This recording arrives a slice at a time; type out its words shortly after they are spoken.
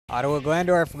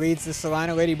Ottawa-Glandorf leads the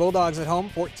Celina Lady Bulldogs at home,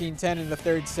 14-10 in the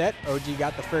third set. OG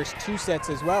got the first 2 sets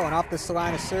as well, and off the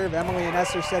Celina serve, Emily and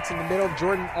Esther sets in the middle.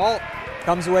 Jordan Alt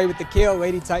comes away with the kill.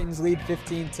 Lady Titans lead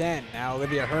 15-10. Now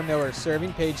Olivia Hermiller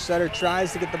serving. Paige Sutter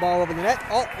tries to get the ball over the net.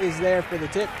 Alt is there for the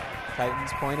tip.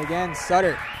 Titans point again.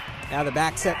 Sutter. Now the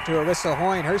back set to Alyssa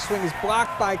Hoyne. Her swing is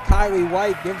blocked by Kylie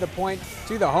White. Give the point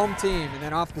to the home team. And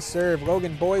then off the serve,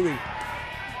 Logan Boyle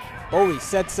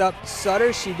sets up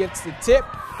Sutter. She gets the tip.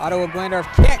 Ottawa-Glandorf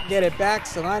can't get it back.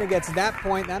 Celina gets that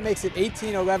point. That makes it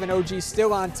 18-11. OG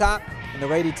still on top. And the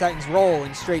Lady Titans roll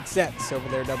in straight sets over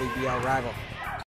their WBL rival.